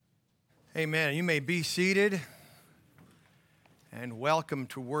Amen. You may be seated, and welcome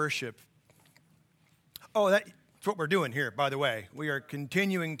to worship. Oh, that's what we're doing here, by the way. We are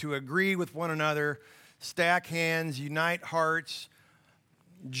continuing to agree with one another, stack hands, unite hearts,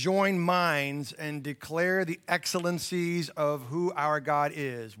 join minds, and declare the excellencies of who our God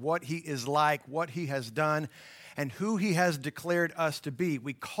is, what He is like, what He has done, and who He has declared us to be.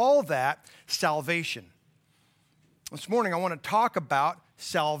 We call that salvation. This morning, I want to talk about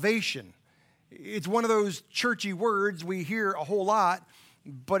salvation. It's one of those churchy words we hear a whole lot,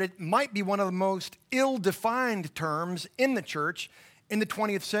 but it might be one of the most ill-defined terms in the church in the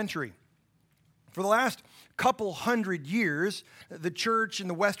 20th century. For the last couple hundred years, the church in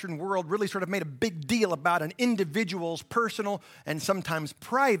the Western world really sort of made a big deal about an individual's personal and sometimes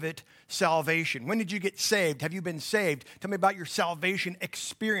private salvation. When did you get saved? Have you been saved? Tell me about your salvation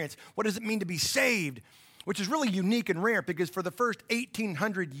experience. What does it mean to be saved? Which is really unique and rare because for the first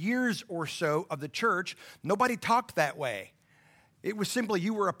 1,800 years or so of the church, nobody talked that way. It was simply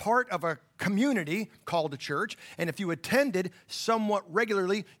you were a part of a community called a church, and if you attended somewhat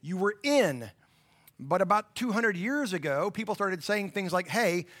regularly, you were in. But about 200 years ago, people started saying things like,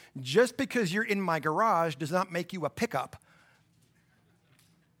 hey, just because you're in my garage does not make you a pickup.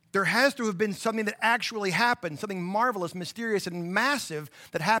 There has to have been something that actually happened, something marvelous, mysterious, and massive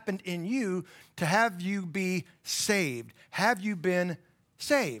that happened in you to have you be saved. Have you been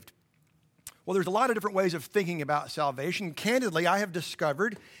saved? Well, there's a lot of different ways of thinking about salvation. Candidly, I have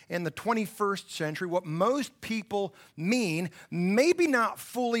discovered in the 21st century what most people mean, maybe not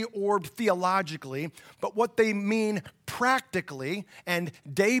fully orbed theologically, but what they mean practically and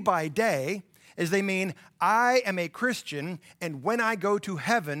day by day, is they mean, I am a Christian, and when I go to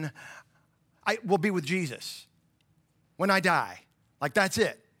heaven, I will be with Jesus. When I die. Like, that's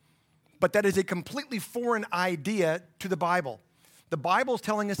it. But that is a completely foreign idea to the Bible. The Bible is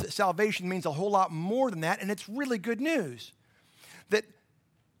telling us that salvation means a whole lot more than that, and it's really good news. That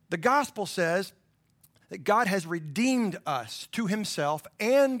the gospel says that God has redeemed us to Himself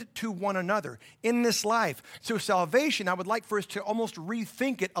and to one another in this life. So salvation, I would like for us to almost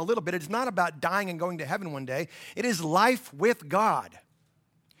rethink it a little bit. It's not about dying and going to heaven one day. It is life with God.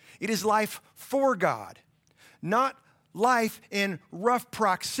 It is life for God, not life in rough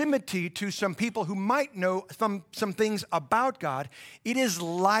proximity to some people who might know some things about God. It is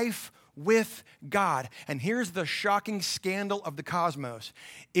life with God. And here's the shocking scandal of the cosmos.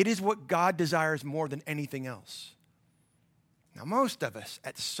 It is what God desires more than anything else. Now, most of us,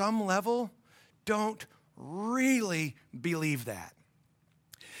 at some level, don't really believe that.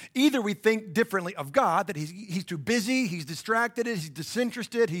 Either we think differently of God, that he's too busy, he's distracted, he's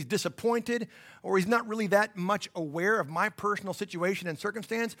disinterested, he's disappointed, or he's not really that much aware of my personal situation and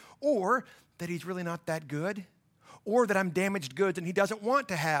circumstance, or that he's really not that good, or that I'm damaged goods and he doesn't want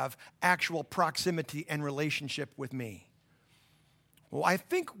to have actual proximity and relationship with me. Well, I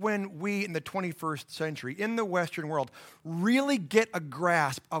think when we in the 21st century, in the Western world, really get a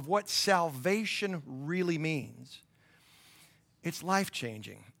grasp of what salvation really means, it's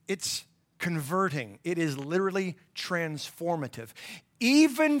life-changing. It's converting. It is literally transformative.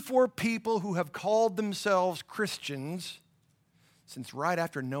 Even for people who have called themselves Christians since right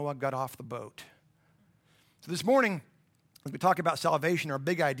after Noah got off the boat. So this morning, as we talk about salvation, our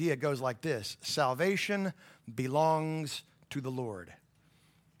big idea goes like this. Salvation belongs to the Lord.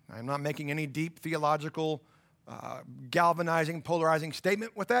 I'm not making any deep theological, galvanizing, polarizing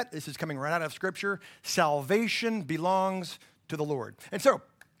statement with that. This is coming right out of Scripture. Salvation belongs to the Lord. And so,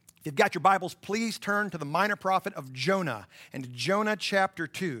 if you've got your Bibles, please turn to the minor prophet of Jonah and Jonah chapter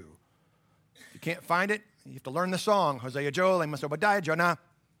 2. If you can't find it, you have to learn the song. Hosea, Joel, Amos, Obadiah, Jonah,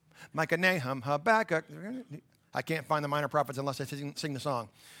 Micah, Nahum, Habakkuk. I can't find the minor prophets unless I sing the song.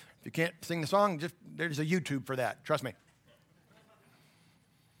 If you can't sing the song, there's a YouTube for that. Trust me.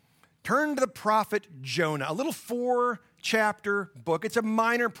 Turn to the prophet Jonah, a little 4-chapter book. It's a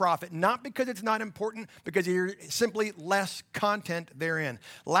minor prophet, not because it's not important, because there's simply less content therein.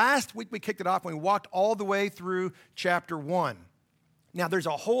 Last week we kicked it off when we walked all the way through chapter 1. Now there's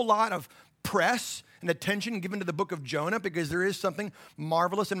a whole lot of press and attention given to the book of Jonah because there is something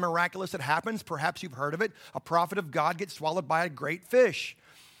marvelous and miraculous that happens. Perhaps you've heard of it. A prophet of God gets swallowed by a great fish.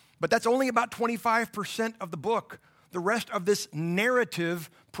 But that's only about 25% of the book. The rest of this narrative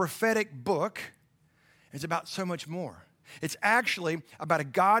prophetic book is about so much more. It's actually about a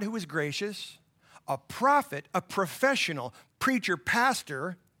God who is gracious, a prophet, a professional preacher,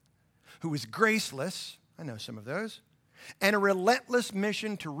 pastor who is graceless. I know some of those. And a relentless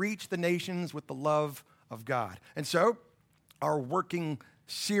mission to reach the nations with the love of God. And so, our working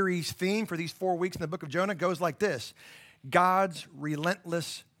series theme for these 4 weeks in the book of Jonah goes like this: God's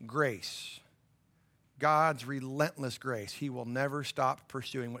relentless grace. God's relentless grace. He will never stop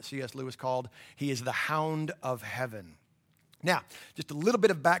pursuing what C.S. Lewis called, he is the hound of heaven. Now, just a little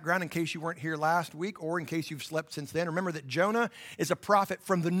bit of background in case you weren't here last week or in case you've slept since then. Remember that Jonah is a prophet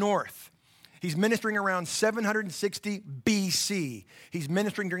from the north. He's ministering around 760 BC. He's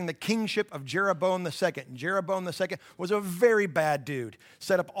ministering during the kingship of Jeroboam II. Jeroboam II was a very bad dude,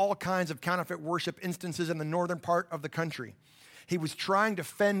 set up all kinds of counterfeit worship instances in the northern part of the country. He was trying to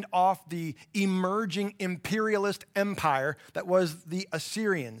fend off the emerging imperialist empire that was the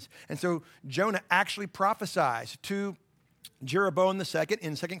Assyrians. And so Jonah actually prophesies to Jeroboam II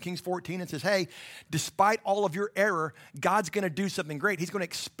in 2 Kings 14 and says, hey, despite all of your error, God's going to do something great. He's going to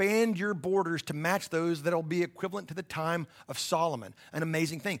expand your borders to match those that will be equivalent to the time of Solomon. An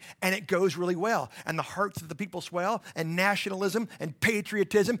amazing thing. And it goes really well. And the hearts of the people swell, and nationalism and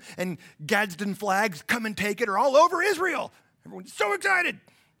patriotism and Gadsden flags, come and take it, are all over Israel. Everyone's so excited.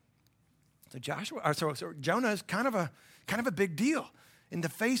 So Jonah is kind of a big deal. In the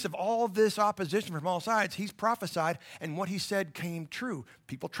face of all this opposition from all sides, he's prophesied, and what he said came true.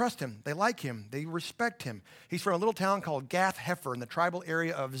 People trust him. They like him. They respect him. He's from a little town called Gath-Hepher in the tribal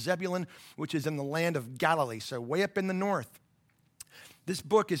area of Zebulun, which is in the land of Galilee, so way up in the north. This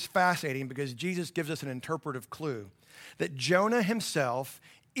book is fascinating because Jesus gives us an interpretive clue that Jonah himself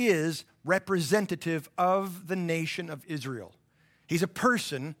is representative of the nation of Israel. He's a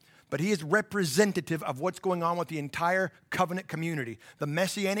person, but he is representative of what's going on with the entire covenant community, the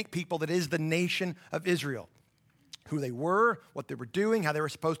messianic people that is the nation of Israel, who they were, what they were doing, how they were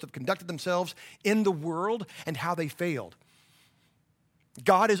supposed to have conducted themselves in the world, and how they failed.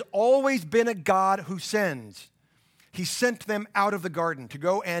 God has always been a God who sends. He sent them out of the garden to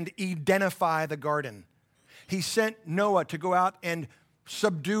go and identify the garden. He sent Noah to go out and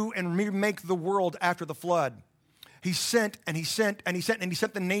subdue and remake the world after the flood. He sent and he sent and he sent and he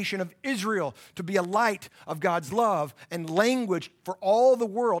sent the nation of Israel to be a light of God's love and language for all the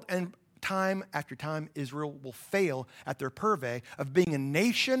world. And time after time, Israel will fail at their purvey of being a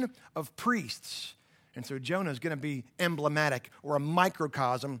nation of priests. And so Jonah is going to be emblematic or a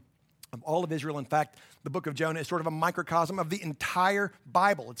microcosm of all of Israel. In fact, the book of Jonah is sort of a microcosm of the entire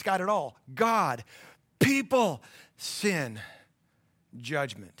Bible. It's got it all. God, people, sin,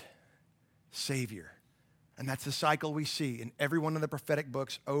 judgment, Savior. And that's the cycle we see in every one of the prophetic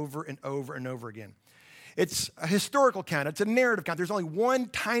books over and over and over again. It's a historical account. It's a narrative account. There's only one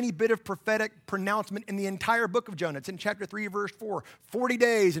tiny bit of prophetic pronouncement in the entire book of Jonah. It's in chapter 3, verse 4. 40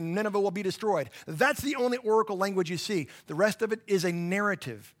 days and Nineveh will be destroyed. That's the only oracle language you see. The rest of it is a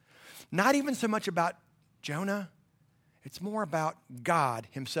narrative. Not even so much about Jonah. It's more about God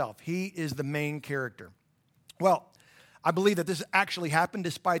himself. He is the main character. Well, I believe that this actually happened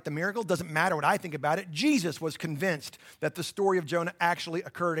despite the miracle. It doesn't matter what I think about it. Jesus was convinced that the story of Jonah actually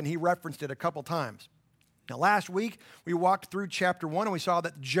occurred, and he referenced it a couple times. Now, last week, we walked through chapter 1, and we saw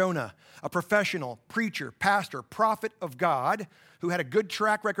that Jonah, a professional preacher, pastor, prophet of God, who had a good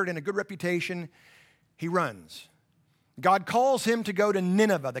track record and a good reputation, he runs. God calls him to go to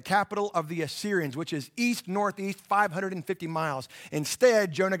Nineveh, the capital of the Assyrians, which is east-northeast, 550 miles.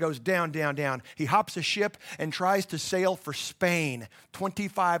 Instead, Jonah goes down, down, down. He hops a ship and tries to sail for Spain,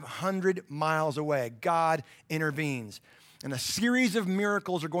 2,500 miles away. God intervenes. And a series of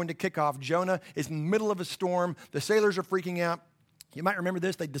miracles are going to kick off. Jonah is in the middle of a storm. The sailors are freaking out. You might remember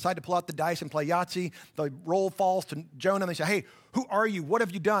this. They decide to pull out the dice and play Yahtzee. The roll falls to Jonah, and they say, hey, who are you? What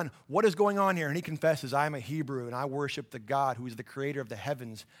have you done? What is going on here? And he confesses, I am a Hebrew, and I worship the God who is the creator of the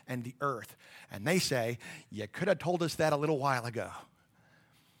heavens and the earth. And they say, you could have told us that a little while ago.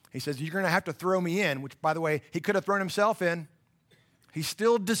 He says, you're going to have to throw me in, which, by the way, he could have thrown himself in. He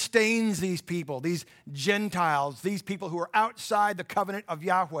still disdains these people, these Gentiles, these people who are outside the covenant of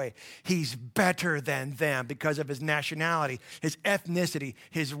Yahweh. He's better than them because of his nationality, his ethnicity,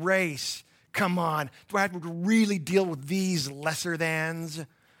 his race. Come on, do I have to really deal with these lesser thans?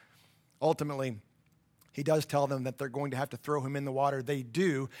 Ultimately, he does tell them that they're going to have to throw him in the water. They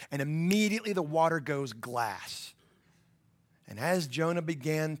do, and immediately the water goes glass. And as Jonah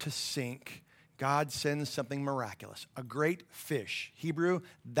began to sink, God sends something miraculous, a great fish, Hebrew,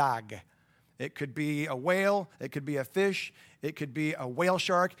 dag. It could be a whale, it could be a fish, it could be a whale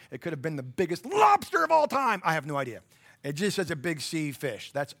shark, it could have been the biggest lobster of all time. I have no idea. It just says a big sea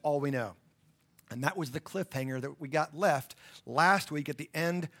fish. That's all we know. And that was the cliffhanger that we got left last week at the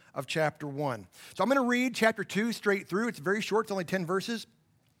end of chapter 1. So I'm going to read chapter 2 straight through. It's very short. It's only 10 verses.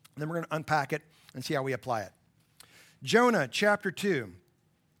 And then we're going to unpack it and see how we apply it. Jonah, chapter 2.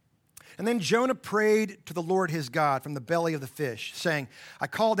 And then Jonah prayed to the Lord his God from the belly of the fish, saying, I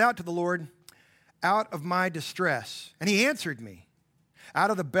called out to the Lord out of my distress, and he answered me.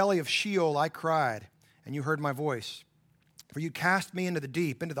 Out of the belly of Sheol I cried, and you heard my voice. For you cast me into the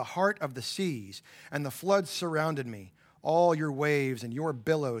deep, into the heart of the seas, and the floods surrounded me. All your waves and your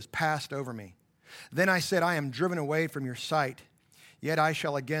billows passed over me. Then I said, I am driven away from your sight, yet I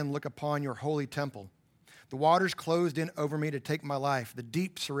shall again look upon your holy temple. The waters closed in over me to take my life. The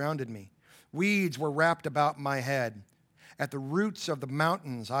deep surrounded me. Weeds were wrapped about my head. At the roots of the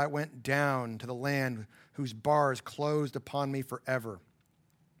mountains I went down to the land whose bars closed upon me forever.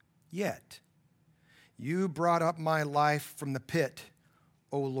 Yet you brought up my life from the pit,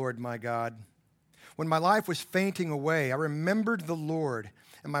 O Lord my God. When my life was fainting away, I remembered the Lord,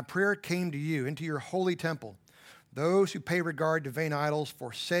 and my prayer came to you, into your holy temple. Those who pay regard to vain idols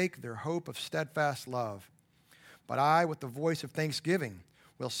forsake their hope of steadfast love. But I, with the voice of thanksgiving,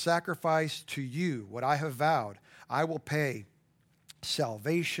 will sacrifice to you what I have vowed. I will pay.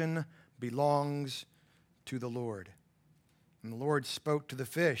 Salvation belongs to the Lord. And the Lord spoke to the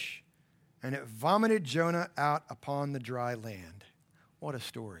fish, and it vomited Jonah out upon the dry land. What a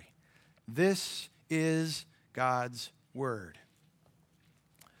story. This is God's word.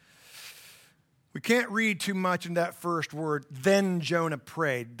 We can't read too much in that first word, then Jonah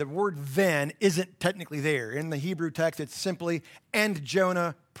prayed. The word then isn't technically there. In the Hebrew text, it's simply, and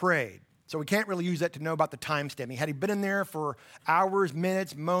Jonah prayed. So we can't really use that to know about the time stamping. Had he been in there for hours,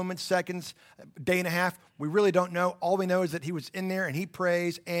 minutes, moments, seconds, a day and a half, we really don't know. All we know is that he was in there and he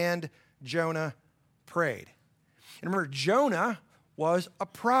prays, and Jonah prayed. And remember, Jonah was a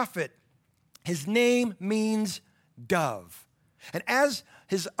prophet. His name means dove. And as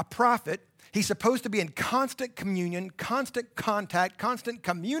a prophet, he's supposed to be in constant communion, constant contact, constant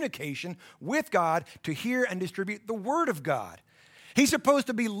communication with God to hear and distribute the word of God. He's supposed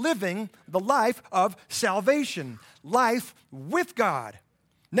to be living the life of salvation, life with God,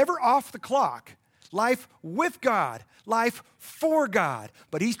 never off the clock, life with God, life for God.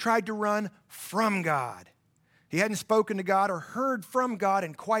 But he's tried to run from God. He hadn't spoken to God or heard from God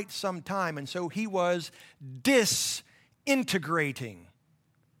in quite some time, and so he was disintegrating.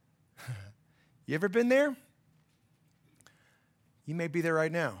 You ever been there? You may be there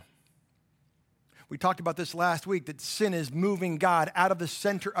right now. We talked about this last week, that sin is moving God out of the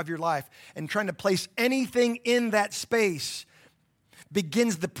center of your life and trying to place anything in that space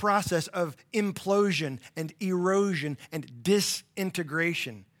begins the process of implosion and erosion and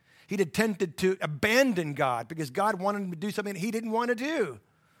disintegration. He'd attempted to abandon God because God wanted him to do something he didn't want to do.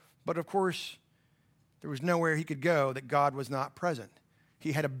 But of course, there was nowhere he could go that God was not present.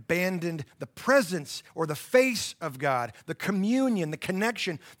 He had abandoned the presence or the face of God, the communion, the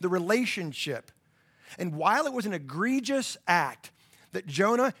connection, the relationship. And while it was an egregious act that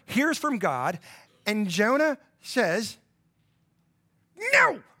Jonah hears from God, and Jonah says,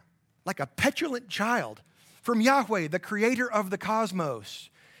 no, like a petulant child from Yahweh, the creator of the cosmos.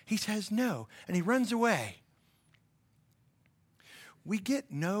 He says no, and he runs away. We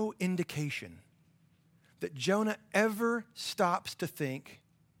get no indication that Jonah ever stops to think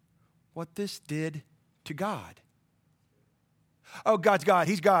what this did to God. Oh, God's God.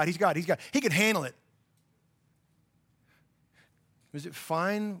 He's God. He's God. He's God. He can handle it. Was it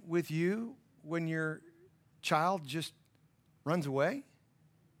fine with you when your child just runs away?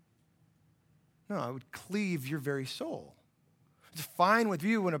 No, it would cleave your very soul. It's fine with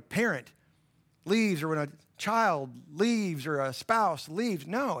you when a parent leaves or when a child leaves or a spouse leaves.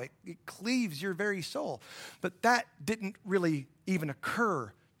 No, it cleaves your very soul. But that didn't really even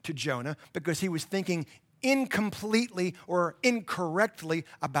occur to Jonah because he was thinking incompletely or incorrectly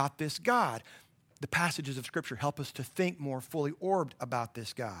about this God. The passages of Scripture help us to think more fully orbed about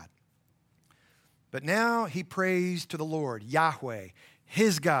this God. But now he prays to the Lord, Yahweh,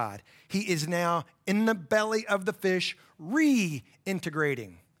 his God. He is now in the belly of the fish,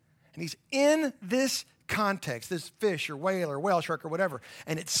 reintegrating. And he's in this context, this fish or whale or whale shark or whatever.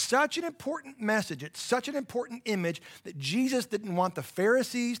 And it's such an important message. It's such an important image that Jesus didn't want the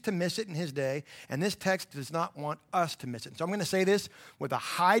Pharisees to miss it in his day. And this text does not want us to miss it. So I'm going to say this with a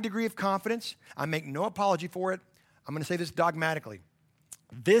high degree of confidence. I make no apology for it. I'm going to say this dogmatically.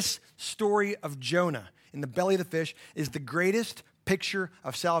 This story of Jonah in the belly of the fish is the greatest picture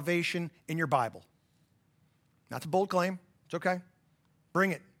of salvation in your Bible. That's a bold claim. It's okay.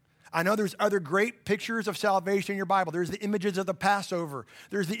 Bring it. I know there's other great pictures of salvation in your Bible. There's the images of the Passover.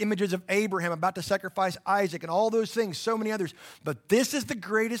 There's the images of Abraham about to sacrifice Isaac and all those things, so many others. But this is the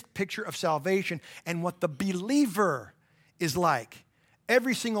greatest picture of salvation and what the believer is like.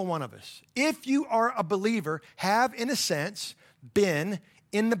 Every single one of us, if you are a believer, have, in a sense, been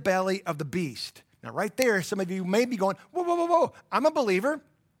in the belly of the beast. Now, right there, some of you may be going, whoa, whoa, whoa, whoa, I'm a believer.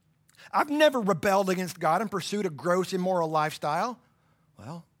 I've never rebelled against God and pursued a gross, immoral lifestyle.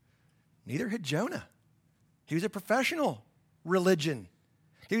 Well, neither had Jonah. He was a professional religion.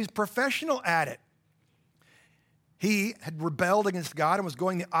 He was professional at it. He had rebelled against God and was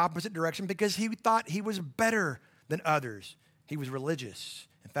going the opposite direction because he thought he was better than others. He was religious.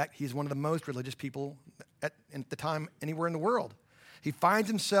 In fact, he's one of the most religious people at the time anywhere in the world. He finds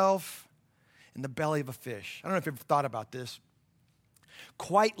himself in the belly of a fish. I don't know if you've ever thought about this.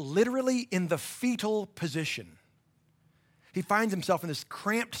 Quite literally in the fetal position. He finds himself in this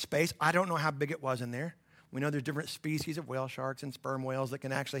cramped space. I don't know how big it was in there. We know there's different species of whale sharks and sperm whales that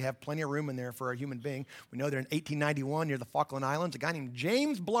can actually have plenty of room in there for a human being. We know that in 1891 near the Falkland Islands, a guy named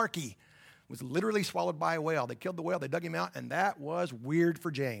James Blarkey was literally swallowed by a whale. They killed the whale, they dug him out, and that was weird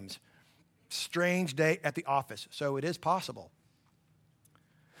for James. Strange day at the office. So it is possible.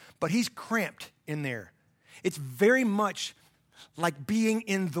 But he's cramped in there. It's very much like being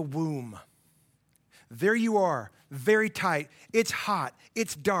in the womb. There you are, very tight. It's hot.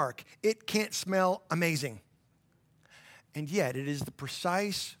 It's dark. It can't smell amazing. And yet, it is the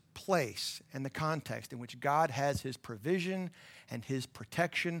precise place and the context in which God has his provision and his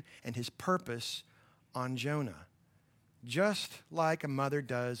protection and his purpose on Jonah, just like a mother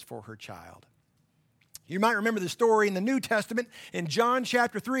does for her child. You might remember the story in the New Testament in John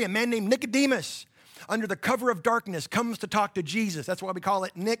chapter 3, a man named Nicodemus, under the cover of darkness, comes to talk to Jesus. That's why we call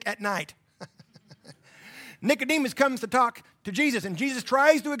it Nick at night. Nicodemus comes to talk to Jesus, and Jesus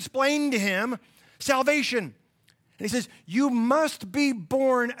tries to explain to him salvation. And he says, you must be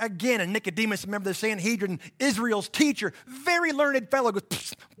born again. And Nicodemus, remember the Sanhedrin, Israel's teacher, very learned fellow,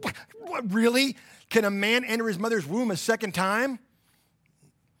 goes, what, really? Can a man enter his mother's womb a second time?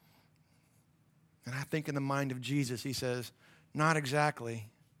 And I think in the mind of Jesus, he says, not exactly,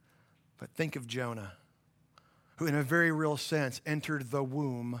 but think of Jonah, who in a very real sense entered the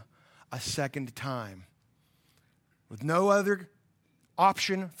womb a second time, with no other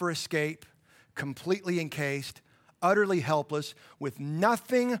option for escape, completely encased, utterly helpless, with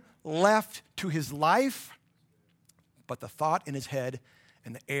nothing left to his life but the thought in his head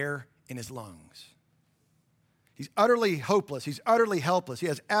and the air in his lungs. He's utterly hopeless. He's utterly helpless. He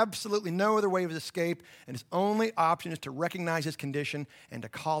has absolutely no other way of escape, and his only option is to recognize his condition and to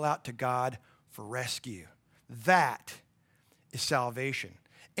call out to God for rescue. That is salvation.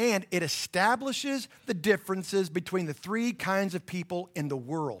 And it establishes the differences between the three kinds of people in the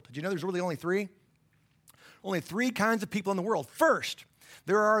world. Did you know there's really only three? Only three kinds of people in the world. First,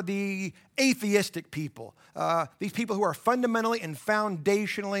 there are the atheistic people. These people who are fundamentally and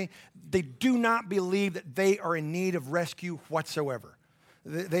foundationally, they do not believe that they are in need of rescue whatsoever.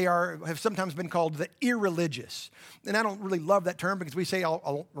 They have sometimes been called the irreligious. And I don't really love that term because we say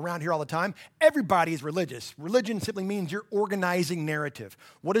all around here all the time, everybody is religious. Religion simply means you're organizing narrative.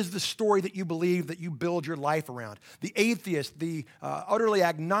 What is the story that you believe that you build your life around? The atheist, the utterly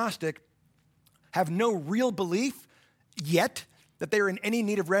agnostic, have no real belief yet that they are in any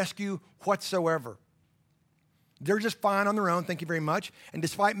need of rescue whatsoever. They're just fine on their own, thank you very much. And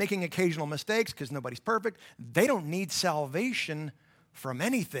despite making occasional mistakes, because nobody's perfect, they don't need salvation from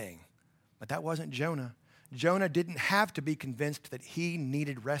anything. But that wasn't Jonah. Jonah didn't have to be convinced that he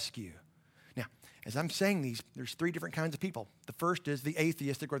needed rescue. Now, as I'm saying these, there's three different kinds of people. The first is the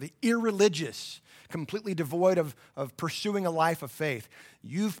atheistic or the irreligious, completely devoid of pursuing a life of faith.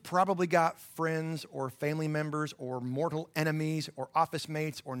 You've probably got friends or family members or mortal enemies or office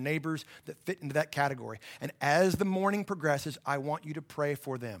mates or neighbors that fit into that category. And as the morning progresses, I want you to pray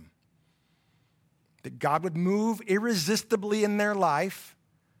for them. That God would move irresistibly in their life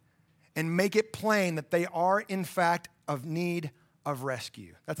and make it plain that they are, in fact, of need of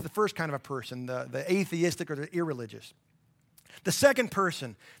rescue. That's the first kind of a person, the atheistic or the irreligious. The second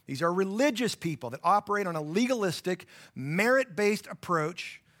person, these are religious people that operate on a legalistic, merit-based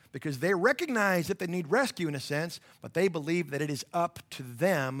approach because they recognize that they need rescue in a sense, but they believe that it is up to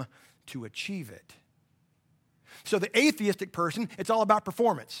them to achieve it. So the atheistic person, it's all about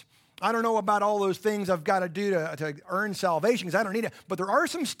performance. I don't know about all those things I've got to do to earn salvation because I don't need it. But there are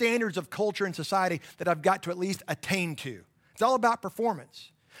some standards of culture and society that I've got to at least attain to. It's all about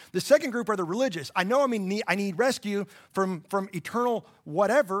performance. The second group are the religious. I know I need rescue from eternal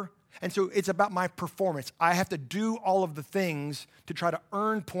whatever, and so it's about my performance. I have to do all of the things to try to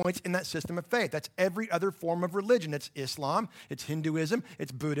earn points in that system of faith. That's every other form of religion. It's Islam, it's Hinduism,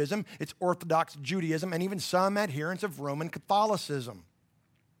 it's Buddhism, it's Orthodox Judaism, and even some adherents of Roman Catholicism.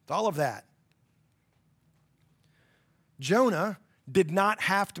 All of that. Jonah did not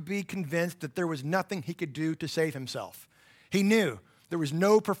have to be convinced that there was nothing he could do to save himself. He knew there was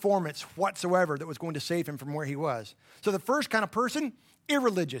no performance whatsoever that was going to save him from where he was. So the first kind of person,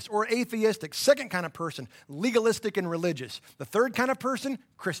 irreligious or atheistic. Second kind of person, legalistic and religious. The third kind of person,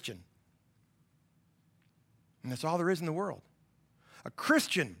 Christian. And that's all there is in the world. A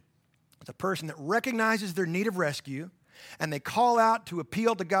Christian is a person that recognizes their need of rescue, and they call out to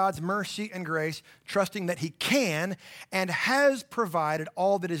appeal to God's mercy and grace, trusting that he can and has provided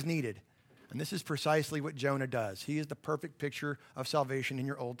all that is needed. And this is precisely what Jonah does. He is the perfect picture of salvation in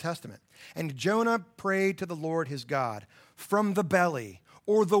your Old Testament. And Jonah prayed to the Lord his God from the belly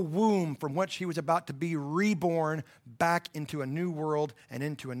or the womb from which he was about to be reborn back into a new world and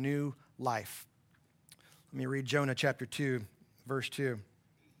into a new life. Let me read Jonah chapter 2, verse 2.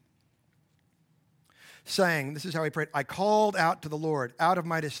 Saying, this is how he prayed, I called out to the Lord out of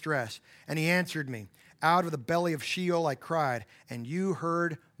my distress, and he answered me. Out of the belly of Sheol I cried, and you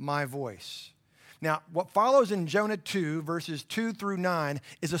heard my voice. Now, what follows in Jonah 2, verses 2 through 9,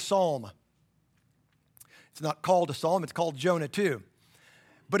 is a psalm. It's not called a psalm, it's called Jonah 2.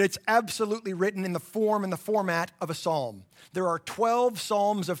 But it's absolutely written in the form and the format of a psalm. There are 12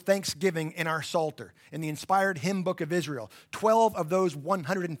 psalms of thanksgiving in our Psalter, in the inspired hymn book of Israel. 12 of those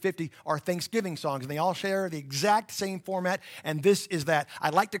 150 are thanksgiving songs, and they all share the exact same format, and this is that. I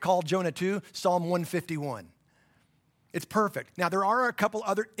like to call Jonah 2 Psalm 151. It's perfect. Now, there are a couple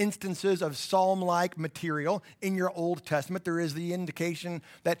other instances of psalm-like material in your Old Testament. There is the indication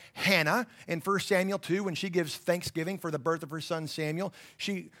that Hannah, in 1 Samuel 2, when she gives thanksgiving for the birth of her son Samuel,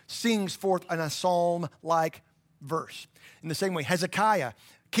 she sings forth in a psalm-like verse. In the same way, Hezekiah,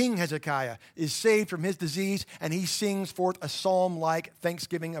 King Hezekiah, is saved from his disease, and he sings forth a psalm-like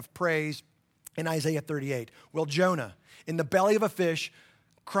thanksgiving of praise in Isaiah 38. Well, Jonah, in the belly of a fish,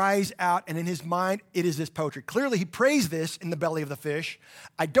 cries out, and in his mind, it is this poetry. Clearly, he prays this in the belly of the fish.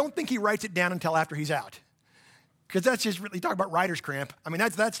 I don't think he writes it down until after he's out, because that's just really, talk about writer's cramp. I mean,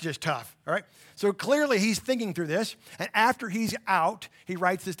 that's just tough, all right? So clearly, he's thinking through this, and after he's out, he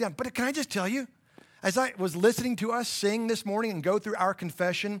writes this down. But can I just tell you, as I was listening to us sing this morning and go through our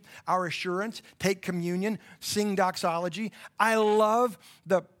confession, our assurance, take communion, sing doxology, I love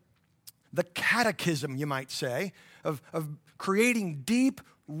the catechism, you might say, of creating deep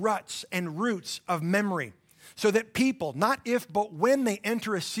ruts and roots of memory so that people, not if, but when they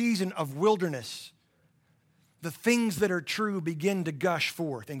enter a season of wilderness, the things that are true begin to gush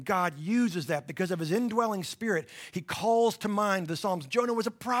forth. And God uses that because of his indwelling spirit. He calls to mind the Psalms. Jonah was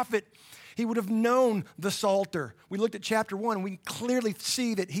a prophet. He would have known the Psalter. We looked at chapter 1, and we clearly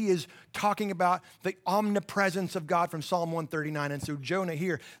see that he is talking about the omnipresence of God from Psalm 139. And so Jonah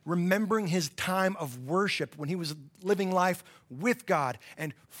here, remembering his time of worship when he was living life with God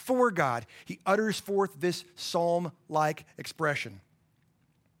and for God, he utters forth this psalm-like expression.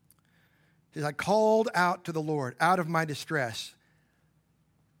 He says, I called out to the Lord out of my distress,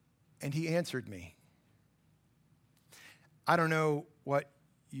 and he answered me. I don't know what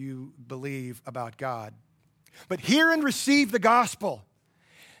you believe about God, but hear and receive the gospel.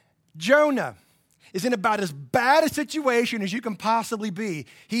 Jonah is in about as bad a situation as you can possibly be.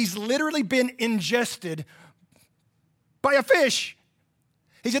 He's literally been ingested by a fish.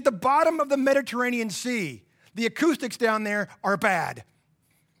 He's at the bottom of the Mediterranean Sea. The acoustics down there are bad.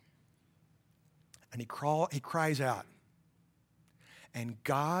 And he cries out. And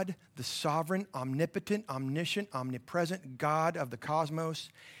God, the sovereign, omnipotent, omniscient, omnipresent God of the cosmos,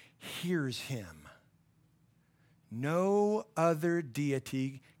 hears him. No other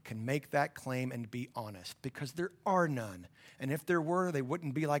deity can make that claim and be honest, because there are none. And if there were, they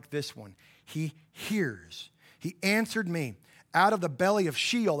wouldn't be like this one. He hears. He answered me. Out of the belly of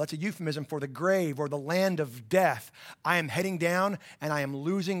Sheol, that's a euphemism for the grave or the land of death, I am heading down and I am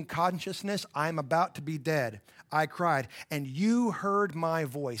losing consciousness. I am about to be dead. I cried, and you heard my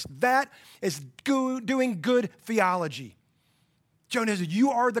voice. That is doing good theology. Jonah says,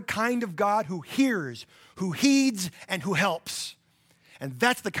 you are the kind of God who hears, who heeds, and who helps. And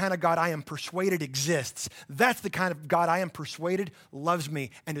that's the kind of God I am persuaded exists. That's the kind of God I am persuaded loves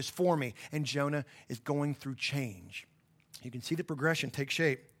me and is for me. And Jonah is going through change. You can see the progression take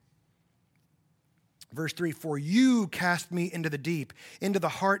shape. Verse 3, for you cast me into the deep, into the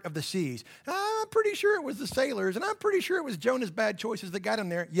heart of the seas. I'm pretty sure it was the sailors, and I'm pretty sure it was Jonah's bad choices that got him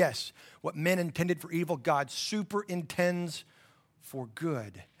there. Yes, what men intended for evil, God superintends for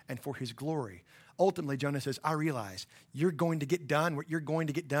good and for his glory. Ultimately, Jonah says, I realize you're going to get done what you're going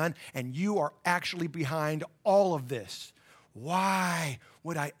to get done, and you are actually behind all of this. Why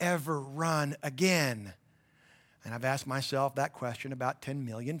would I ever run again? And I've asked myself that question about 10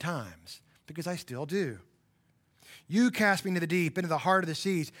 million times, because I still do. You cast me into the deep, into the heart of the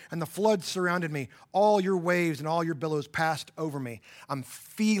seas, and the floods surrounded me. All your waves and all your billows passed over me. I'm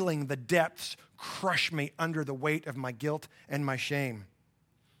feeling the depths crush me under the weight of my guilt and my shame.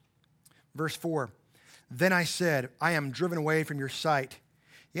 Verse 4, then I said, I am driven away from your sight,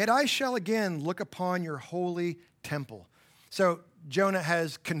 yet I shall again look upon your holy temple. So Jonah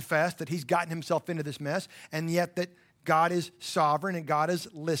has confessed that he's gotten himself into this mess, and yet that God is sovereign and God is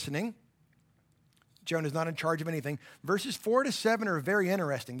listening. Jonah's not in charge of anything. Verses 4 to 7 are very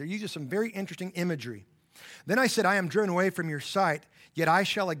interesting. They're using some very interesting imagery. Then I said, I am driven away from your sight, yet I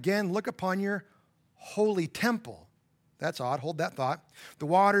shall again look upon your holy temple. That's odd. Hold that thought. The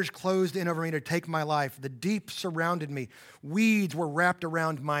waters closed in over me to take my life. The deep surrounded me. Weeds were wrapped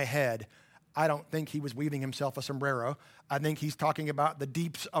around my head. I don't think he was weaving himself a sombrero. I think he's talking about the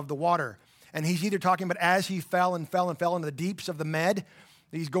deeps of the water. And he's either talking about as he fell into the deeps of the Med,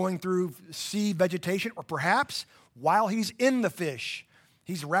 he's going through sea vegetation, or perhaps while he's in the fish,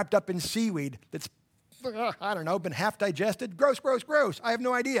 he's wrapped up in seaweed that's, I don't know, been half digested. Gross, gross, gross. I have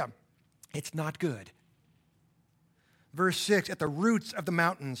no idea. It's not good. Verse 6, at the roots of the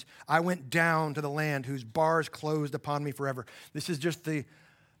mountains, I went down to the land whose bars closed upon me forever. This is just the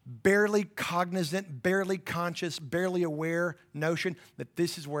barely cognizant, barely conscious, barely aware notion that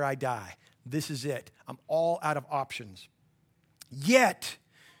this is where I die. This is it. I'm all out of options. Yet,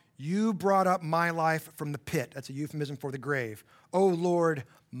 you brought up my life from the pit. That's a euphemism for the grave. O Lord,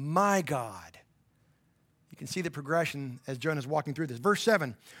 my God. You can see the progression as Jonah's walking through this. Verse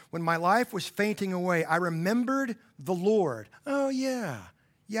 7, when my life was fainting away, I remembered the Lord. Oh yeah,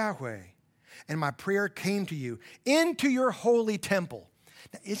 Yahweh. And my prayer came to you into your holy temple.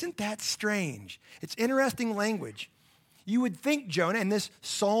 Now, isn't that strange? It's interesting language. You would think Jonah, in this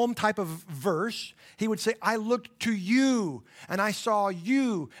psalm type of verse, he would say, I looked to you, and I saw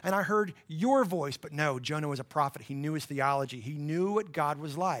you, and I heard your voice. But no, Jonah was a prophet. He knew his theology. He knew what God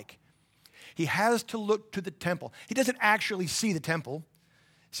was like. He has to look to the temple. He doesn't actually see the temple,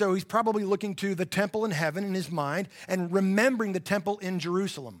 so he's probably looking to the temple in heaven in his mind and remembering the temple in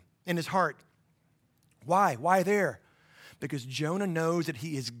Jerusalem in his heart. Why? Why there? Because Jonah knows that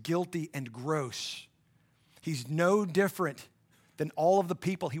he is guilty and gross. He's no different than all of the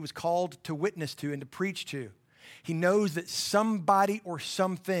people he was called to witness to and to preach to. He knows that somebody or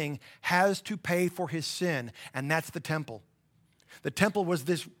something has to pay for his sin, and that's the temple. The temple was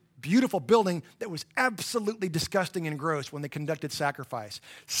this beautiful building that was absolutely disgusting and gross when they conducted sacrifice.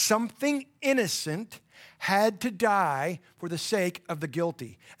 Something innocent had to die for the sake of the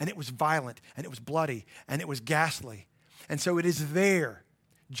guilty, and it was violent, and it was bloody, and it was ghastly. And so it is there.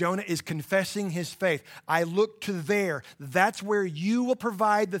 Jonah is confessing his faith. I look to there. That's where you will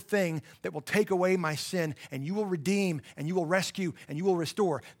provide the thing that will take away my sin, and you will redeem, and you will rescue, and you will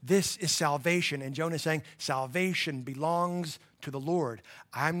restore. This is salvation. And Jonah is saying, salvation belongs to the Lord.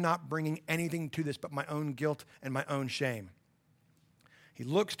 I'm not bringing anything to this but my own guilt and my own shame. He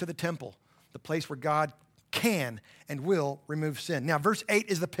looks to the temple, the place where God can and will remove sin. Now, verse 8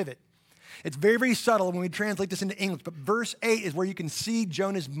 is the pivot. It's very, very subtle when we translate this into English, but verse 8 is where you can see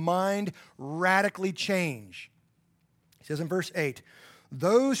Jonah's mind radically change. He says in verse 8,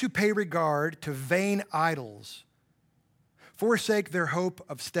 those who pay regard to vain idols forsake their hope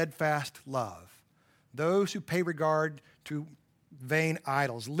of steadfast love. Those who pay regard to vain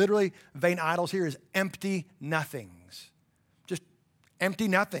idols. Literally, vain idols here is empty nothings. Just empty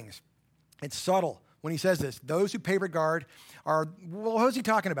nothings. It's subtle when he says this. Those who pay regard are, well, who's he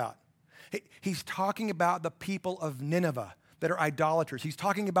talking about? He's talking about the people of Nineveh that are idolaters. He's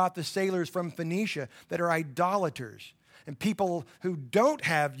talking about the sailors from Phoenicia that are idolaters and people who don't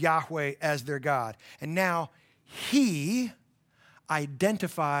have Yahweh as their God. And now he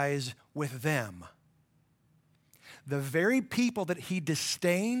identifies with them. The very people that he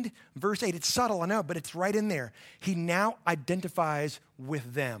disdained, verse 8, it's subtle, I know, but it's right in there. He now identifies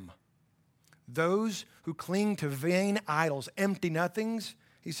with them. Those who cling to vain idols, empty nothings,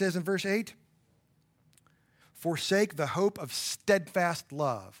 he says in verse 8, forsake the hope of steadfast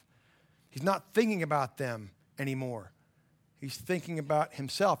love. He's not thinking about them anymore. He's thinking about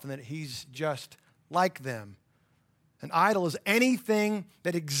himself and that he's just like them. An idol is anything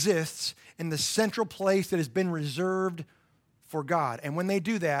that exists in the central place that has been reserved for God. And when they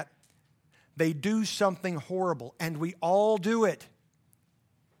do that, they do something horrible, and we all do it.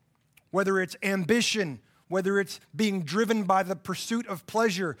 Whether it's ambition, whether it's being driven by the pursuit of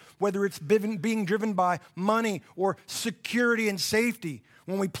pleasure, whether it's being driven by money or security and safety.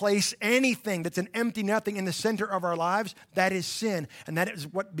 When we place anything that's an empty nothing in the center of our lives, that is sin, and that is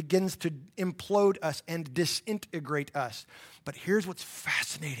what begins to implode us and disintegrate us. But here's what's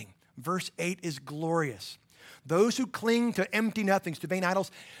fascinating. Verse 8 is glorious. Those who cling to empty nothings, to vain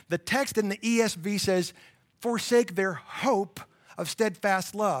idols, the text in the ESV says, forsake their hope of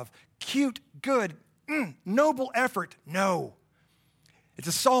steadfast love. Cute, good, noble effort. No. It's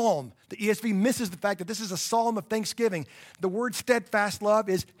a psalm. The ESV misses the fact that this is a psalm of thanksgiving. The word steadfast love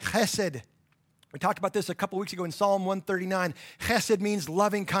is chesed. We talked about this a couple weeks ago in Psalm 139. Chesed means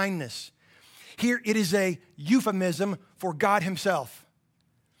loving kindness. Here it is a euphemism for God himself.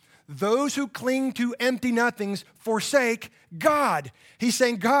 Those who cling to empty nothings forsake God. He's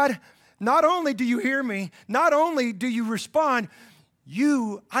saying, God, not only do you hear me, not only do you respond,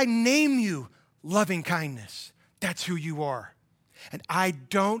 I name you loving kindness. That's who you are. And I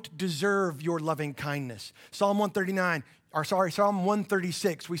don't deserve your loving kindness. Psalm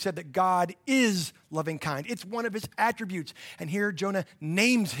 136, we said that God is loving kind. It's one of his attributes. And here Jonah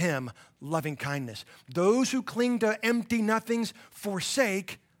names him loving kindness. Those who cling to empty nothings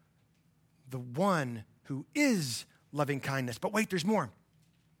forsake the one who is loving kindness. But wait, there's more.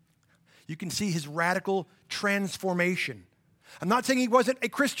 You can see his radical transformation. I'm not saying he wasn't a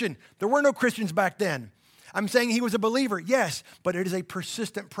Christian. There were no Christians back then. I'm saying he was a believer, yes, but it is a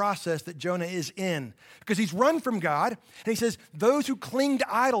persistent process that Jonah is in because he's run from God, and he says, those who cling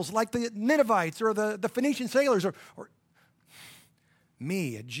to idols like the Ninevites or the Phoenician sailors or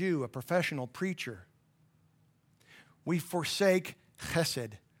me, a Jew, a professional preacher, we forsake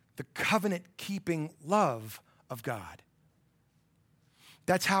chesed, the covenant-keeping love of God.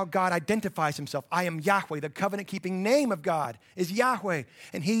 That's how God identifies himself. I am Yahweh. The covenant-keeping name of God is Yahweh.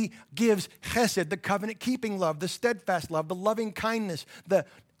 And he gives chesed, the covenant-keeping love, the steadfast love, the loving kindness, the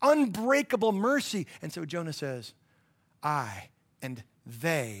unbreakable mercy. And so Jonah says, I and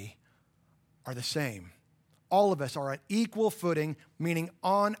they are the same. All of us are on equal footing, meaning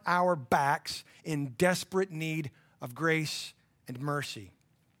on our backs in desperate need of grace and mercy.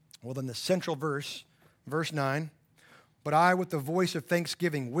 Well, then the central verse, verse 9, but I, with the voice of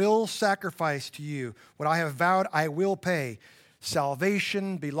thanksgiving, will sacrifice to you. What I have vowed, I will pay.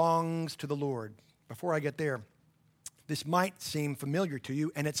 Salvation belongs to the Lord. Before I get there, this might seem familiar to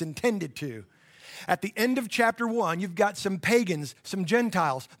you, and it's intended to. At the end of chapter 1, you've got some pagans, some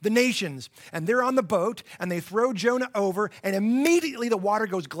Gentiles, the nations, and they're on the boat, and they throw Jonah over, and immediately the water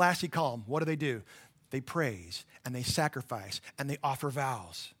goes glassy calm. What do? They praise, and they sacrifice, and they offer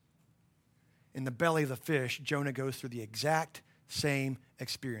vows. In the belly of the fish, Jonah goes through the exact same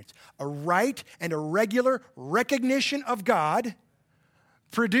experience. A right and a regular recognition of God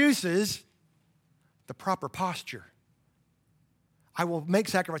produces the proper posture. I will make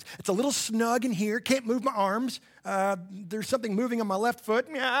sacrifice. It's a little snug in here. Can't move my arms. There's something moving on my left foot.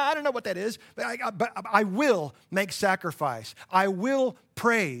 I don't know what that is, but I will make sacrifice. I will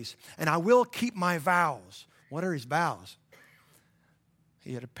praise, and I will keep my vows. What are his vows?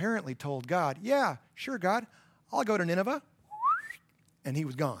 He had apparently told God, yeah, sure, God, I'll go to Nineveh. And he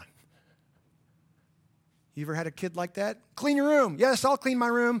was gone. You ever had a kid like that? Clean your room. Yes, I'll clean my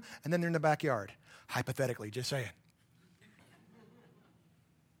room. And then they're in the backyard. Hypothetically, just saying.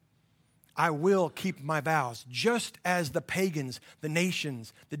 I will keep my vows. Just as the pagans, the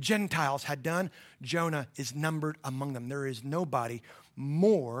nations, the Gentiles had done, Jonah is numbered among them. There is nobody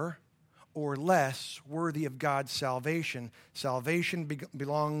more or less worthy of God's salvation. Salvation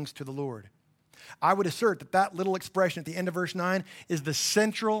belongs to the Lord. I would assert that little expression at the end of verse 9 is the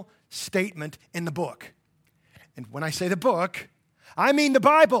central statement in the book. And when I say the book, I mean the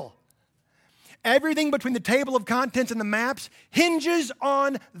Bible. Everything between the table of contents and the maps hinges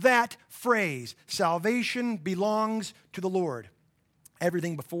on that phrase. Salvation belongs to the Lord.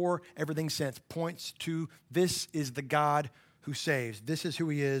 Everything before, everything since points to this is the God who saves. This is who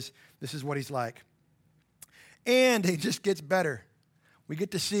he is. This is what he's like. And it just gets better. We get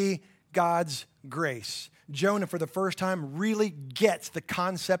to see God's grace. Jonah, for the first time, really gets the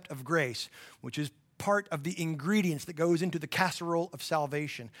concept of grace, which is part of the ingredients that goes into the casserole of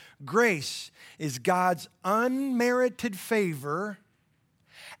salvation. Grace is God's unmerited favor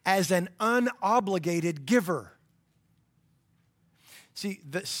as an unobligated giver. See,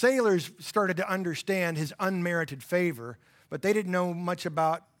 the sailors started to understand his unmerited favor, but they didn't know much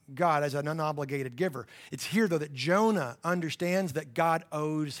about God as an unobligated giver. It's here, though, that Jonah understands that God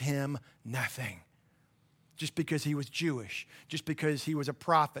owes him nothing. Just because he was Jewish, just because he was a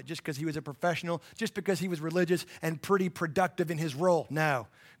prophet, just because he was a professional, just because he was religious and pretty productive in his role. No.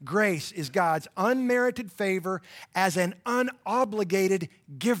 Grace is God's unmerited favor as an unobligated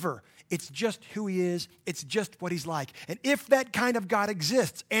giver. It's just who he is. It's just what he's like. And if that kind of God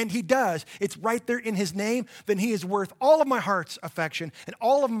exists, and he does, it's right there in his name, then he is worth all of my heart's affection and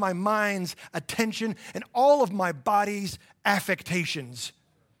all of my mind's attention and all of my body's affectations.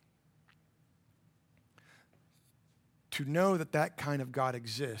 To know that that kind of God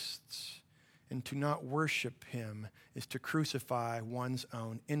exists and to not worship him is to crucify one's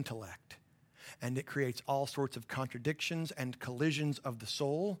own intellect. and it creates all sorts of contradictions and collisions of the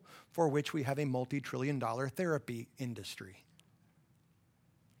soul for which we have a multi-trillion-dollar therapy industry.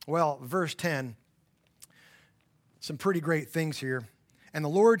 Well, verse 10, some pretty great things here. And the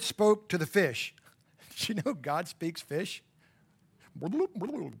Lord spoke to the fish. Did you know God speaks fish? I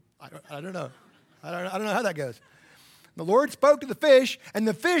don't know. I don't know how that goes. The Lord spoke to the fish, and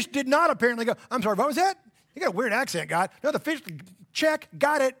the fish did not apparently go, I'm sorry, what was that? You got a weird accent, God. No, the fish, check,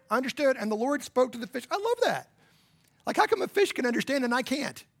 got it, understood, and the Lord spoke to the fish. I love that. Like, how come a fish can understand and I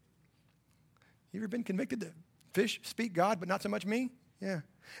can't? You ever been convicted that fish speak God, but not so much me? Yeah.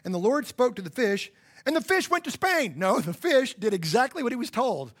 And the Lord spoke to the fish, and the fish went to Spain. No, the fish did exactly what he was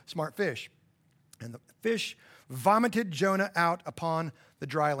told. Smart fish. And the fish vomited Jonah out upon the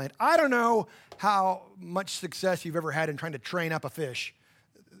dry land. I don't know how much success you've ever had in trying to train up a fish.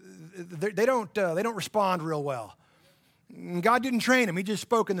 They don't respond real well. God didn't train him. He just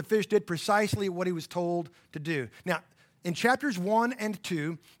spoke, and the fish did precisely what he was told to do. Now, in chapters 1 and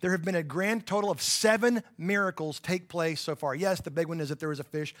 2, there have been a grand total of 7 miracles take place so far. Yes, the big one is that there was a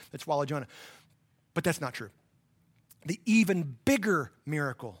fish that swallowed Jonah. But that's not true. The even bigger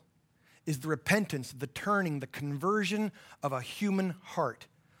miracle is the repentance, the turning, the conversion of a human heart.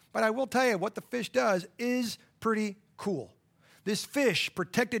 But I will tell you, what the fish does is pretty cool. This fish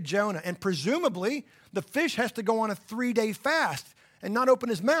protected Jonah, and presumably the fish has to go on a 3-day fast and not open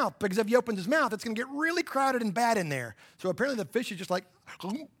his mouth, because if he opens his mouth, it's going to get really crowded and bad in there. So apparently the fish is just like,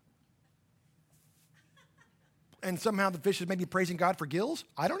 and somehow the fish is maybe praising God for gills.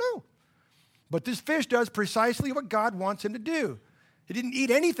 I don't know. But this fish does precisely what God wants him to do. He didn't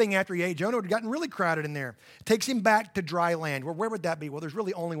eat anything after he ate Jonah. It had gotten really crowded in there. It takes him back to dry land. Well, where would that be? Well, there's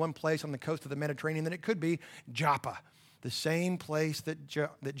really only one place on the coast of the Mediterranean that it could be, Joppa. The same place that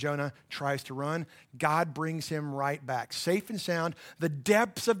Jonah tries to run. God brings him right back, safe and sound. The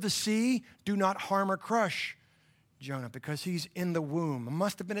depths of the sea do not harm or crush Jonah because he's in the womb. It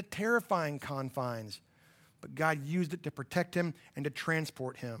must have been a terrifying confines, but God used it to protect him and to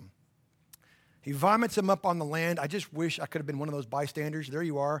transport him. He vomits him up on the land. I just wish I could have been one of those bystanders. There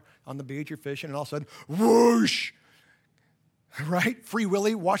you are on the beach, you're fishing, and all of a sudden, whoosh, right? Free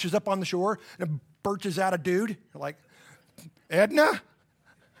Willy washes up on the shore and birches out a dude. You're like, Edna?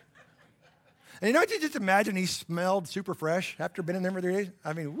 And you just imagine he smelled super fresh after being in there for 3 days?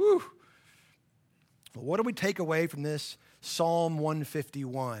 I mean, woo. Well, what do we take away from this Psalm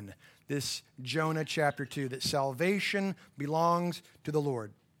 151, this Jonah chapter 2, that salvation belongs to the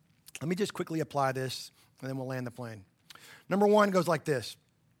Lord? Let me just quickly apply this, and then we'll land the plane. Number 1 goes like this.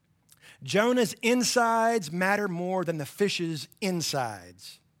 Jonah's insides matter more than the fish's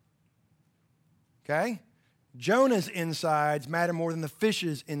insides. Okay? Jonah's insides matter more than the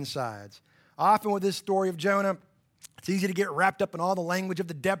fish's insides. Often with this story of Jonah, it's easy to get wrapped up in all the language of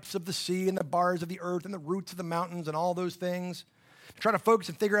the depths of the sea and the bars of the earth and the roots of the mountains and all those things. Try to focus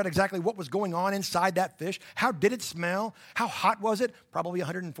and figure out exactly what was going on inside that fish. How did it smell? How hot was it? Probably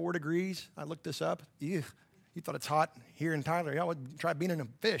 104 degrees. I looked this up. Ew, you thought it's hot here in Tyler. I would try being in a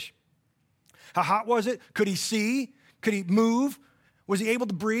fish. How hot was it? Could he see? Could he move? Was he able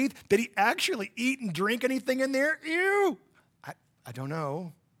to breathe? Did he actually eat and drink anything in there? Ew! I don't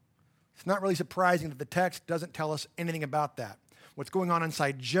know. It's not really surprising that the text doesn't tell us anything about that. What's going on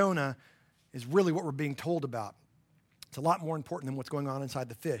inside Jonah is really what we're being told about. It's a lot more important than what's going on inside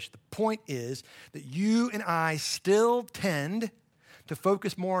the fish. The point is that you and I still tend to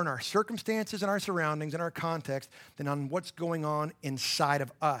focus more on our circumstances and our surroundings and our context than on what's going on inside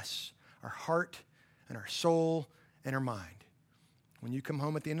of us, our heart and our soul and our mind. When you come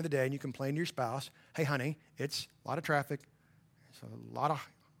home at the end of the day and you complain to your spouse, hey, honey, it's a lot of traffic, it's a lot of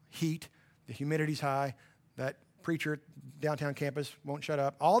heat, the humidity's high, that preacher at downtown campus won't shut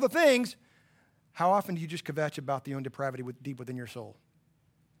up, all the things. How often do you just kvetch about the own depravity deep within your soul?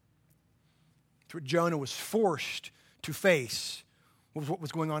 It's what Jonah was forced to face, was what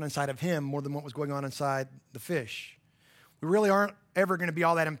was going on inside of him more than what was going on inside the fish. We really aren't ever going to be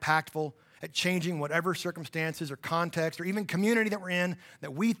all that impactful at changing whatever circumstances or context or even community that we're in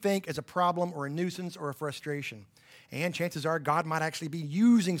that we think is a problem or a nuisance or a frustration. And chances are God might actually be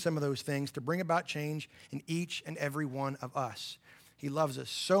using some of those things to bring about change in each and every one of us. He loves us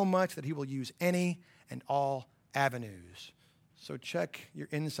so much that he will use any and all avenues. So check your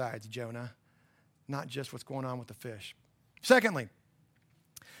insides, Jonah, not just what's going on with the fish. Secondly,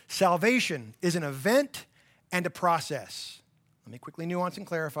 salvation is an event and a process. Let me quickly nuance and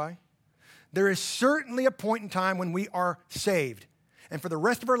clarify. There is certainly a point in time when we are saved. And for the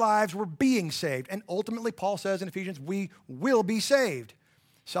rest of our lives, we're being saved. And ultimately, Paul says in Ephesians, we will be saved.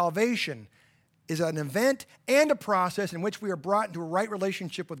 Salvation is an event and a process in which we are brought into a right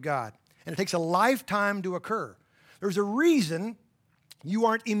relationship with God. And it takes a lifetime to occur. There's a reason you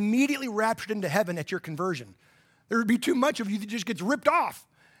aren't immediately raptured into heaven at your conversion. There would be too much of you that just gets ripped off.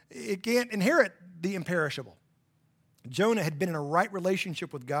 It can't inherit the imperishable. Jonah had been in a right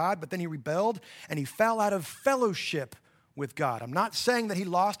relationship with God, but then he rebelled and he fell out of fellowship with God. I'm not saying that he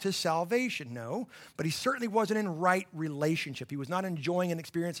lost his salvation, no, but he certainly wasn't in right relationship. He was not enjoying and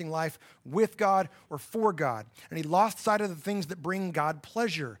experiencing life with God or for God. And he lost sight of the things that bring God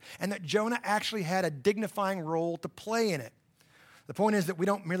pleasure, and that Jonah actually had a dignifying role to play in it. The point is that we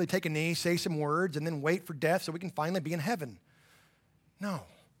don't merely take a knee, say some words, and then wait for death so we can finally be in heaven. No.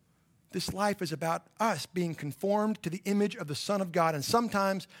 This life is about us being conformed to the image of the Son of God, and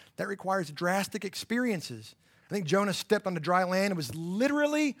sometimes that requires drastic experiences. I think Jonah stepped on the dry land and was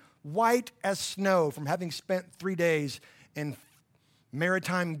literally white as snow from having spent 3 days in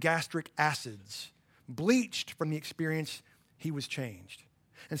maritime gastric acids. Bleached from the experience, he was changed.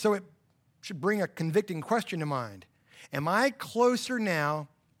 And so it should bring a convicting question to mind. Am I closer now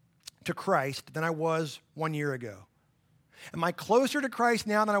to Christ than I was 1 year ago? Am I closer to Christ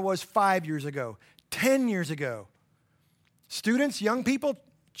now than I was 5 years ago, 10 years ago? Students, young people,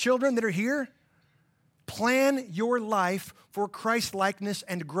 children that are here, plan your life for Christ-likeness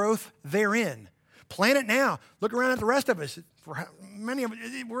and growth therein. Plan it now. Look around at the rest of us. For many of us,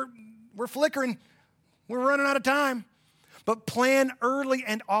 we're flickering. We're running out of time. But plan early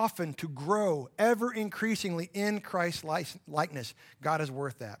and often to grow ever increasingly in Christ-likeness. God is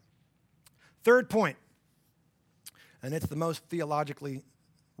worth that. Third point, and it's the most theologically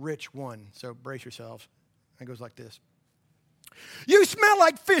rich one, so brace yourselves. It goes like this. You smell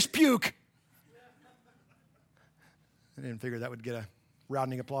like fish puke. I didn't figure that would get a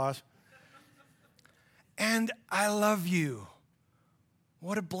rounding applause. And I love you.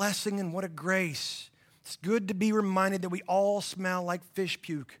 What a blessing and what a grace. It's good to be reminded that we all smell like fish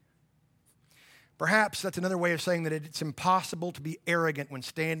puke. Perhaps that's another way of saying that it's impossible to be arrogant when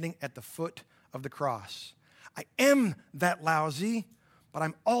standing at the foot of the cross. I am that lousy, but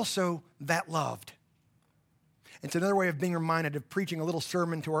I'm also that loved. It's another way of being reminded of preaching a little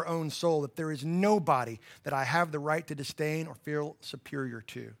sermon to our own soul that there is nobody that I have the right to disdain or feel superior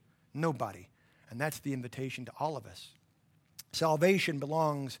to. Nobody. And that's the invitation to all of us. Salvation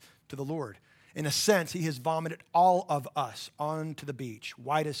belongs to the Lord. In a sense, he has vomited all of us onto the beach,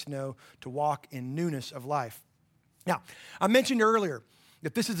 white as snow, to walk in newness of life. Now, I mentioned earlier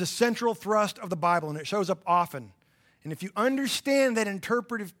that this is the central thrust of the Bible, and it shows up often. And if you understand that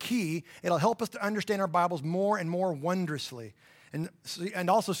interpretive key, it'll help us to understand our Bibles more and more wondrously, and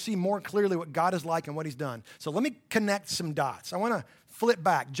also see more clearly what God is like and what he's done. So let me connect some dots. I want to flip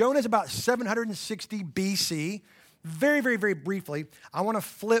back. Jonah is about 760 BC. Very, very, very briefly, I want to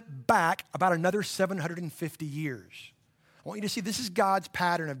flip back about another 750 years. I want you to see this is God's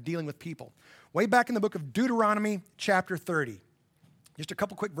pattern of dealing with people. Way back in the book of Deuteronomy, chapter 30. Just a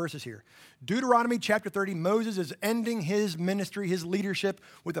couple quick verses here. Deuteronomy chapter 30, Moses is ending his ministry, his leadership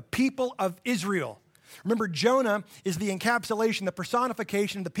with the people of Israel. Remember, Jonah is the encapsulation, the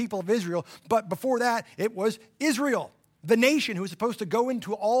personification of the people of Israel, but before that, it was Israel, the nation who was supposed to go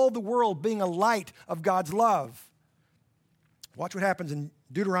into all the world being a light of God's love. Watch what happens in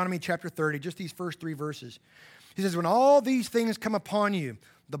Deuteronomy chapter 30, just these first 3 verses. He says, when all these things come upon you,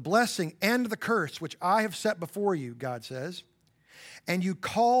 the blessing and the curse which I have set before you, God says, and you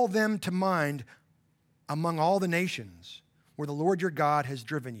call them to mind among all the nations where the Lord your God has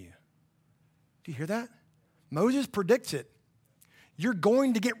driven you. Do you hear that? Moses predicts it. You're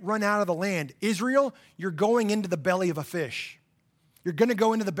going to get run out of the land. Israel, you're going into the belly of a fish. You're going to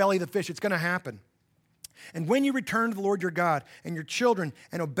go into the belly of the fish. It's going to happen. And when you return to the Lord your God and your children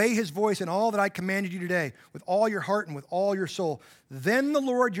and obey his voice in all that I commanded you today with all your heart and with all your soul, then the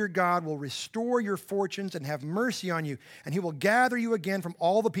Lord your God will restore your fortunes and have mercy on you, and he will gather you again from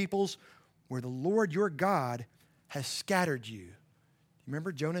all the peoples where the Lord your God has scattered you.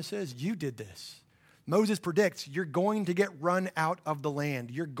 Remember, Jonah says, you did this. Moses predicts you're going to get run out of the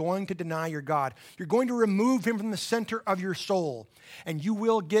land. You're going to deny your God. You're going to remove him from the center of your soul, and you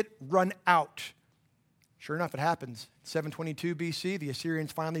will get run out. Sure enough, it happens. 722 BC, the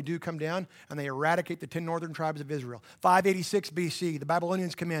Assyrians finally do come down, and they eradicate the 10 northern tribes of Israel. 586 BC, the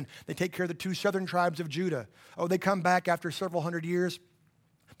Babylonians come in. They take care of the 2 southern tribes of Judah. Oh, they come back after several hundred years,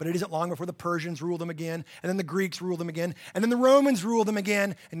 but it isn't long before the Persians rule them again, and then the Greeks rule them again, and then the Romans rule them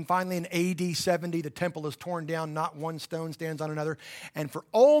again, and finally in AD 70, the temple is torn down, not one stone stands on another, and for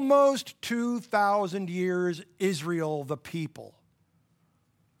almost 2,000 years, Israel, the people,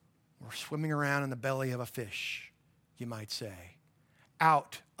 we're swimming around in the belly of a fish, you might say,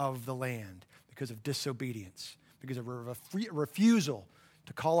 out of the land because of disobedience, because of a refusal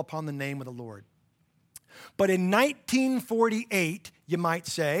to call upon the name of the Lord. But in 1948, you might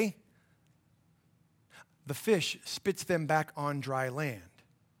say, the fish spits them back on dry land.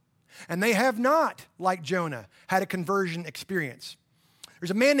 And they have not, like Jonah, had a conversion experience.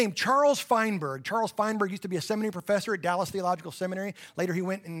 There's a man named Charles Feinberg. Charles Feinberg used to be a seminary professor at Dallas Theological Seminary. Later, he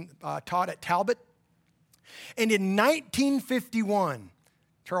went and taught at Talbot. And in 1951,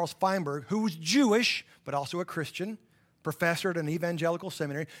 Charles Feinberg, who was Jewish, but also a Christian, professor at an evangelical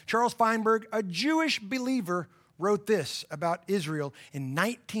seminary, Charles Feinberg, a Jewish believer, wrote this about Israel in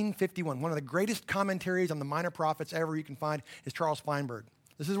 1951. One of the greatest commentaries on the minor prophets ever you can find is Charles Feinberg.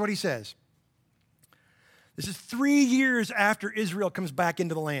 This is what he says. This is 3 years after Israel comes back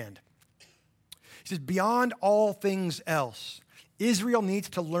into the land. He says, beyond all things else, Israel needs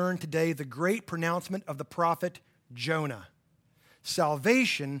to learn today the great pronouncement of the prophet Jonah.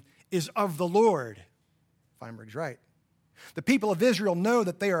 Salvation is of the Lord. Feinberg's right. The people of Israel know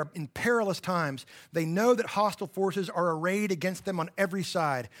that they are in perilous times. They know that hostile forces are arrayed against them on every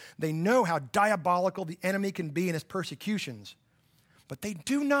side. They know how diabolical the enemy can be in his persecutions. But they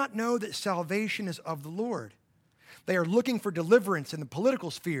do not know that salvation is of the Lord. They are looking for deliverance in the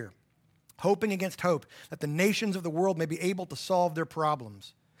political sphere, hoping against hope that the nations of the world may be able to solve their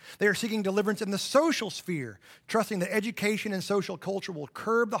problems. They are seeking deliverance in the social sphere, trusting that education and social culture will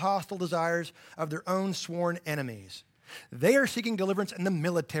curb the hostile desires of their own sworn enemies. They are seeking deliverance in the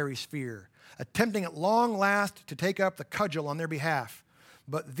military sphere, attempting at long last to take up the cudgel on their behalf.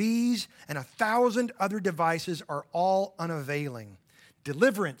 But these and 1,000 other devices are all unavailing.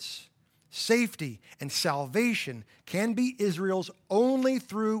 Deliverance, safety, and salvation can be Israel's only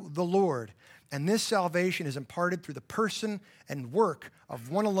through the Lord. And this salvation is imparted through the person and work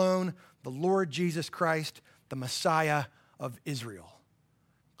of one alone, the Lord Jesus Christ, the Messiah of Israel.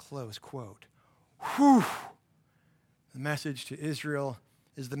 Close quote. Whew. The message to Israel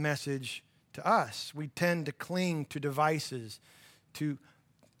is the message to us. We tend to cling to devices, to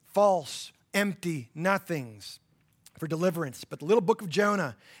false, empty nothings for deliverance. But the little book of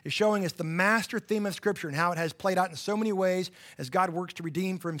Jonah is showing us the master theme of Scripture and how it has played out in so many ways as God works to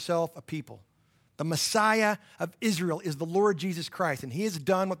redeem for himself a people. The Messiah of Israel is the Lord Jesus Christ, and he has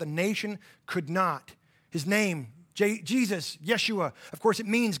done what the nation could not. His name, Jesus, Yeshua, of course, it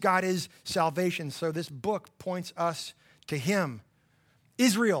means God is salvation. So this book points us to him.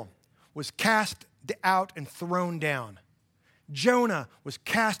 Israel was cast out and thrown down. Jonah was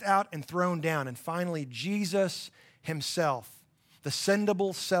cast out and thrown down. And finally, Jesus himself, the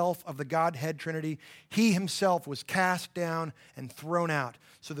sendable self of the Godhead Trinity, he himself was cast down and thrown out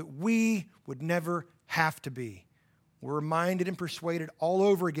so that we would never have to be. We're reminded and persuaded all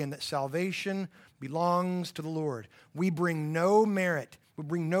over again that salvation belongs to the Lord. We bring no merit. We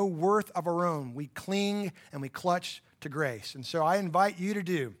bring no worth of our own. We cling and we clutch to grace. And so I invite you to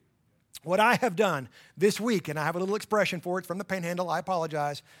do what I have done this week, and I have a little expression for it from the Panhandle. I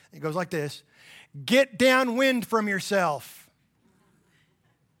apologize. It goes like this. Get downwind from yourself.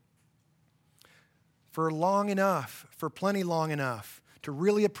 For long enough, for plenty long enough, to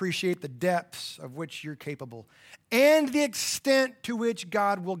really appreciate the depths of which you're capable and the extent to which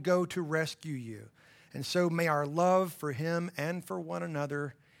God will go to rescue you. And so may our love for him and for one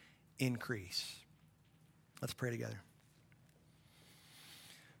another increase. Let's pray together.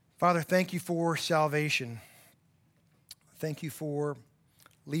 Father, thank you for salvation. Thank you for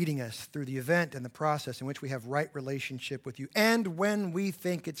leading us through the event and the process in which we have right relationship with you. And when we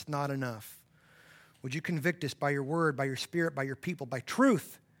think it's not enough, would you convict us by your word, by your spirit, by your people, by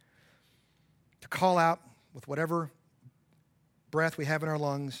truth, to call out with whatever breath we have in our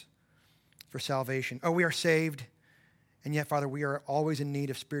lungs for salvation. Oh, we are saved, and yet, Father, we are always in need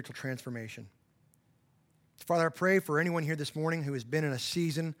of spiritual transformation. Father, I pray for anyone here this morning who has been in a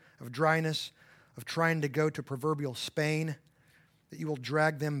season of dryness, of trying to go to proverbial Spain, that you will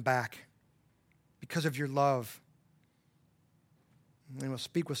drag them back because of your love. And they will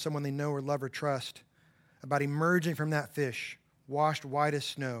speak with someone they know or love or trust about emerging from that fish, washed white as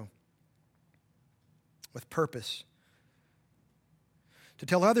snow, with purpose. To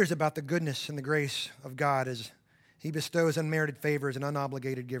tell others about the goodness and the grace of God as he bestows unmerited favor as an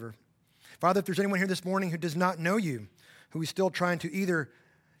unobligated giver. Father, if there's anyone here this morning who does not know you, who is still trying to either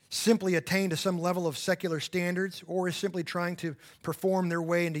simply attain to some level of secular standards or is simply trying to perform their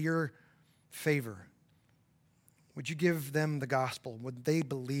way into your favor, would you give them the gospel? Would they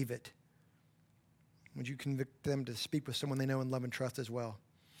believe it? Would you convict them to speak with someone they know and love and trust as well?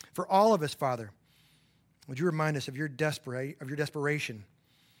 For all of us, Father, would you remind us of your desperation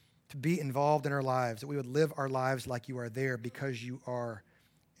to be involved in our lives, that we would live our lives like you are there because you are,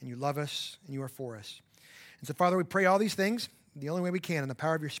 and you love us and you are for us. And so, Father, we pray all these things the only way we can, in the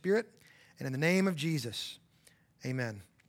power of your Spirit and in the name of Jesus. Amen.